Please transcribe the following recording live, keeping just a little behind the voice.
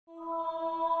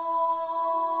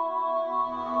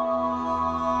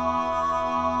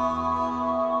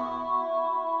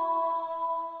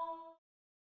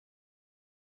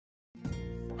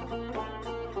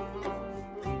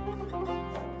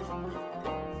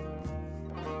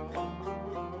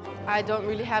I don't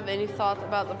really have any thought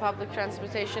about the public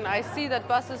transportation. I see that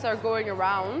buses are going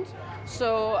around,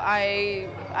 so I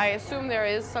assume there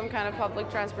is some kind of public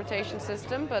transportation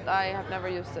system, but I have never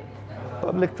used it.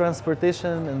 Public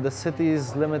transportation in the city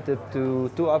is limited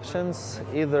to two options,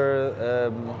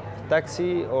 either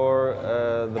taxi or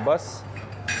the bus.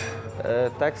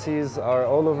 Taxis are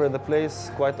all over the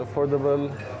place, quite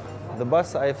affordable. The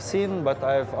bus I've seen, but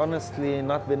I've honestly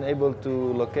not been able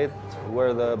to locate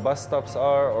where the bus stops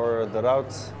are or the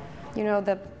routes. You know,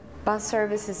 the bus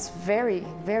service is very,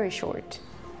 very short.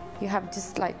 You have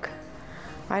just like,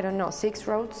 I don't know, 6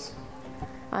 roads,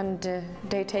 and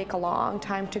they take a long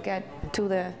time to get to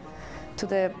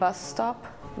the bus stop.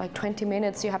 Like 20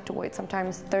 minutes you have to wait,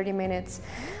 sometimes 30 minutes,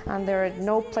 and there are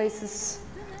no places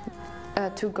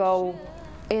to go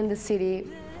in the city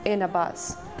in a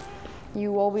bus.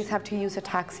 You always have to use a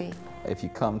taxi. If you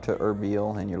come to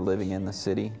Erbil and you're living in the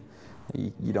city,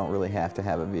 you don't really have to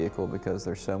have a vehicle because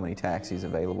there's so many taxis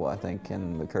available. I think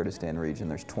in the Kurdistan region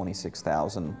there's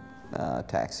 26,000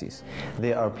 taxis.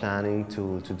 They are planning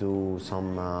to do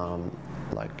some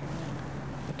like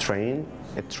tramway,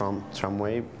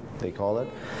 they call it,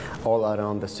 all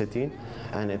around the city,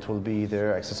 and it will be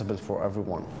there accessible for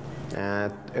everyone.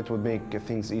 And it would make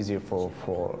things easier for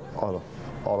all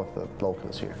of the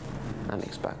locals here and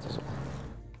expats as well.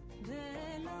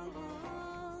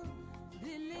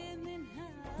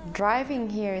 Driving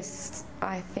here is,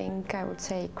 I think, I would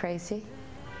say crazy.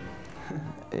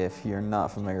 If you're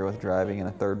not familiar with driving in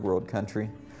a third world country,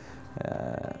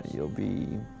 you'll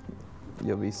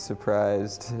be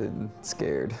surprised and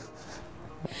scared.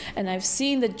 And I've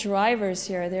seen the drivers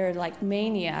here, they're like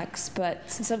maniacs, but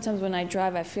sometimes when I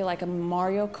drive I feel like a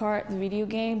Mario Kart video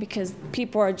game because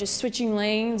people are just switching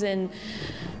lanes and...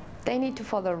 They need to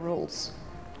follow rules.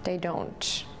 They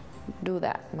don't do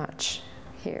that much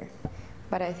here.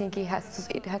 But I think it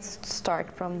has to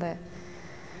start from the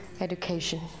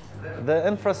education. The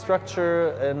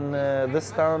infrastructure in this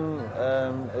town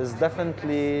is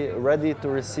definitely ready to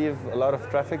receive a lot of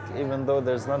traffic, even though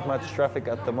there's not much traffic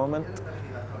at the moment.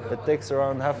 It takes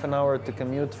around half an hour to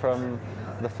commute from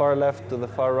the far left to the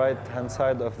far right hand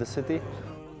side of the city.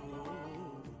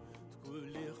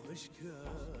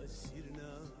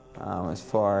 As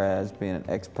far as being an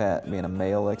expat, being a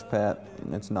male expat,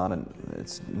 it's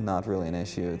not really an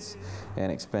issue. It's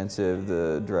inexpensive.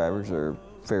 The drivers are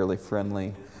fairly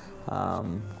friendly.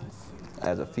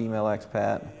 As a female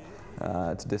expat,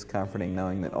 it's discomforting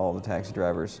knowing that all the taxi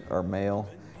drivers are male,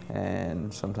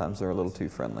 and sometimes they're a little too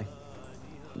friendly.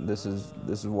 This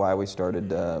is why we started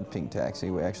Pnk Taxi.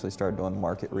 We actually started doing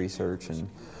market research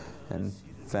and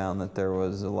found that there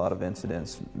was a lot of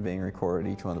incidents being recorded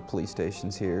at each one of the police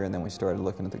stations here, and then we started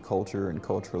looking at the culture, and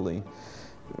culturally,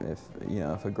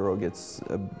 if a girl gets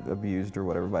abused or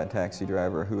whatever by a taxi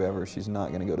driver or whoever, she's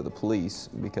not going to go to the police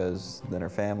because then her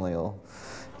family will,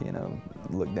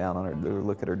 look down on her or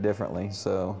look at her differently.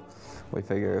 So we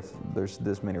figure if there's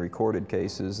this many recorded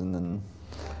cases, and then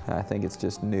I think it's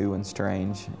just new and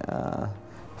strange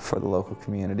for the local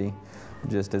community,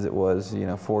 just as it was,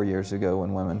 4 years ago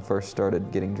when women first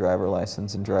started getting driver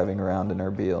license and driving around in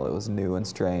Erbil. It was new and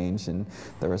strange, and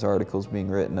there was articles being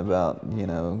written about,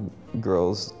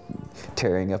 girls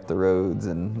tearing up the roads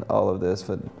and all of this.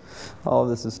 But all of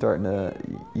this is starting to,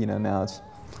 now it's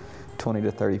 20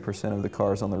 to 30% of the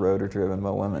cars on the road are driven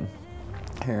by women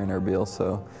here in Erbil.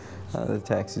 So the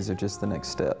taxis are just the next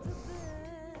step.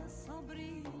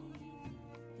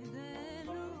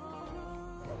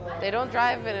 They don't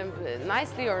drive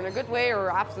nicely or in a good way or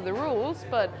after the rules,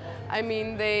 but I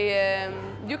mean,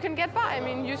 you can get by. I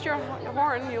mean, use your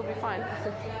horn, you'll be fine.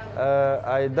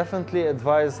 I definitely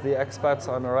advise the expats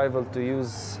on arrival to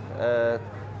use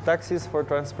taxis for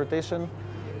transportation,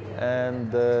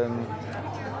 and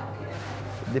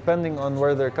depending on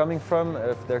where they're coming from,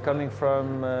 if they're coming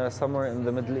from somewhere in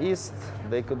the Middle East,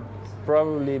 they could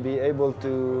probably be able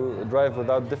to drive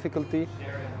without difficulty.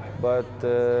 But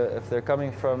if they're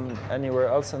coming from anywhere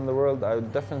else in the world, I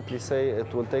would definitely say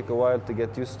it will take a while to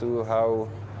get used to how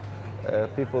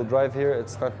people drive here.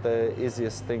 It's not the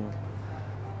easiest thing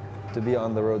to be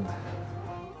on the road.